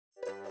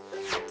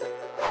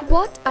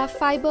What are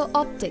fiber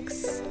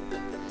optics?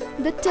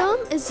 The term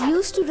is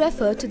used to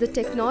refer to the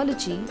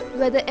technology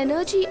where the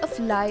energy of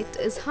light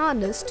is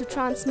harnessed to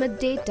transmit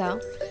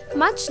data,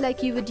 much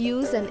like you would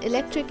use an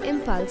electric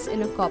impulse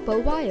in a copper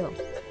wire.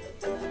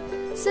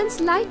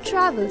 Since light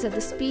travels at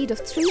the speed of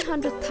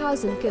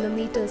 300,000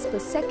 kilometers per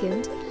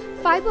second,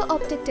 fiber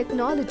optic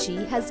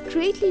technology has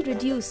greatly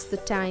reduced the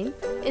time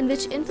in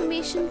which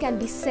information can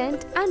be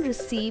sent and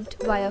received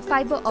via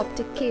fiber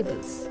optic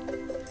cables.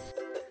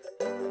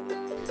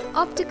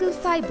 Optical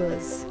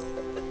fibers.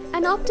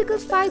 An optical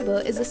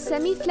fiber is a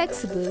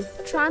semi-flexible,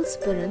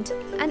 transparent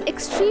and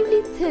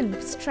extremely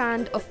thin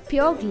strand of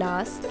pure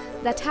glass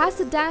that has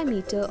the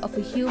diameter of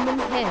a human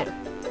hair.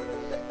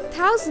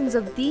 Thousands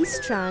of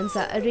these strands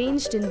are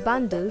arranged in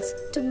bundles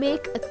to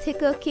make a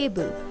thicker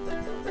cable.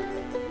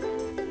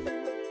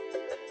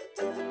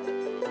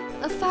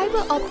 A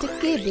fiber optic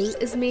cable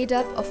is made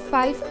up of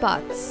 5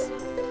 parts.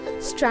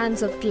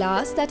 Strands of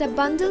glass that are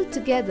bundled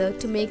together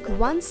to make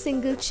one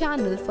single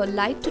channel for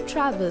light to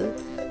travel,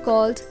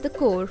 called the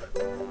core.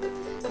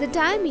 The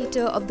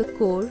diameter of the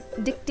core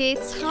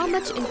dictates how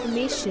much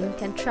information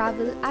can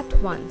travel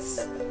at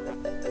once.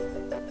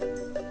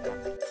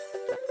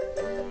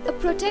 A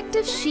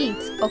protective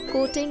sheath or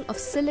coating of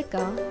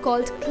silica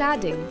called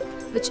cladding,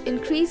 which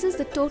increases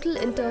the total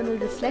internal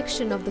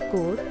reflection of the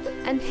core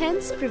and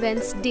hence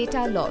prevents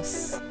data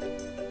loss.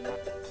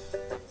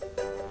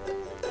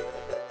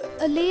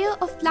 A layer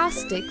of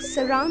plastic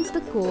surrounds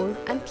the core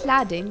and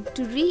cladding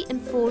to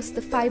reinforce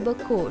the fiber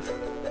core.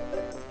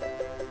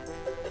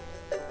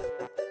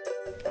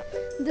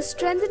 The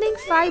strengthening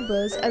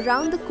fibers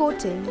around the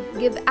coating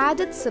give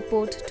added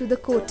support to the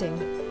coating.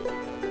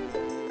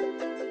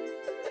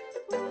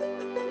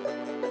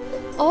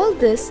 All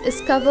this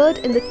is covered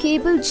in the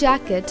cable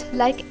jacket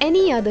like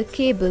any other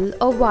cable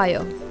or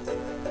wire.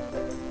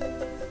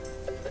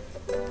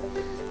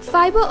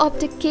 Fiber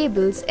optic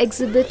cables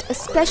exhibit a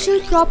special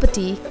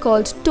property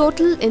called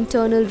total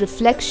internal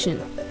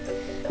reflection.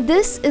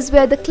 This is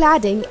where the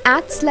cladding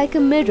acts like a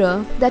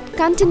mirror that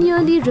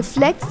continually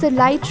reflects the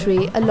light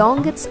ray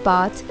along its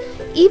path,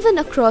 even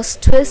across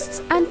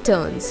twists and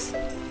turns.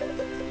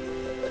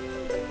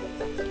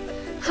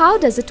 How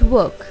does it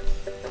work?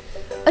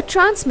 A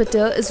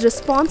transmitter is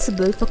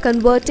responsible for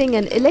converting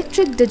an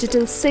electric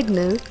digital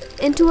signal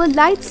into a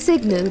light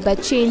signal by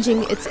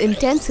changing its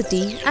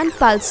intensity and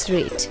pulse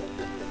rate.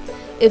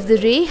 If the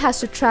ray has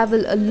to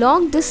travel a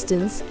long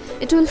distance,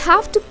 it will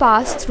have to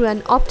pass through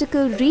an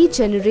optical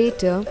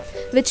regenerator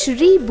which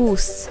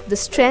reboosts the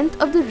strength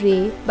of the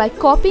ray by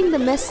copying the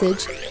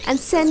message and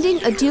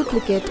sending a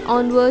duplicate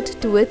onward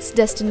to its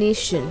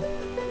destination.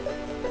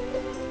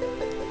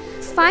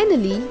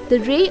 Finally, the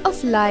ray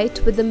of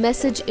light with the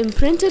message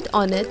imprinted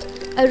on it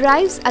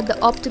arrives at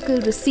the optical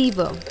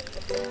receiver.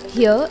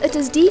 Here it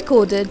is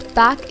decoded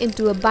back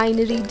into a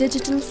binary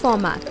digital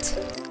format.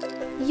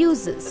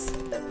 Uses: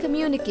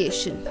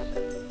 communication.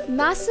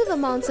 Massive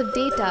amounts of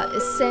data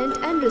is sent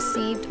and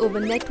received over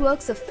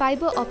networks of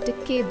fiber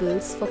optic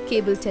cables for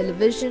cable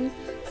television,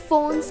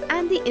 phones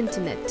and the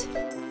internet.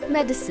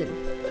 Medicine.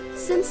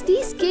 Since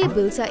these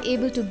cables are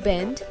able to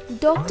bend,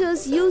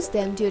 doctors use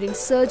them during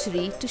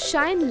surgery to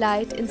shine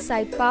light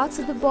inside parts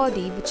of the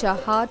body which are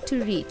hard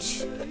to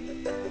reach.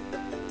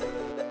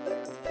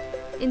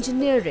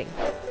 Engineering.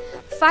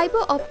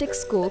 Fiber optic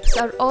scopes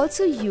are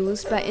also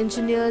used by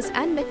engineers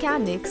and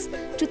mechanics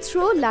to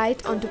throw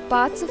light onto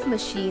parts of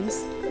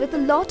machines with a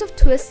lot of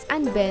twists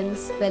and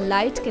bends where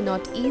light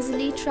cannot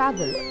easily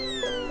travel.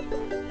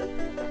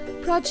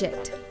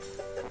 Project.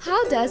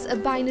 How does a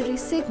binary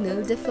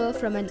signal differ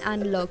from an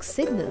analog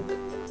signal?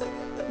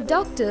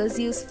 Doctors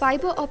use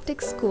fiber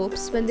optic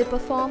scopes when they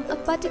perform a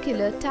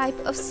particular type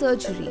of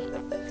surgery.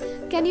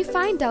 Can you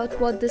find out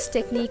what this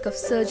technique of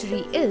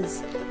surgery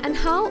is and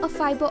how a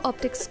fiber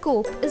optic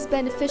scope is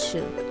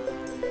beneficial?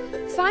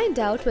 Find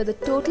out whether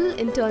total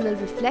internal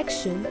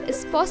reflection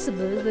is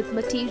possible with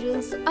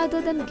materials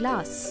other than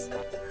glass.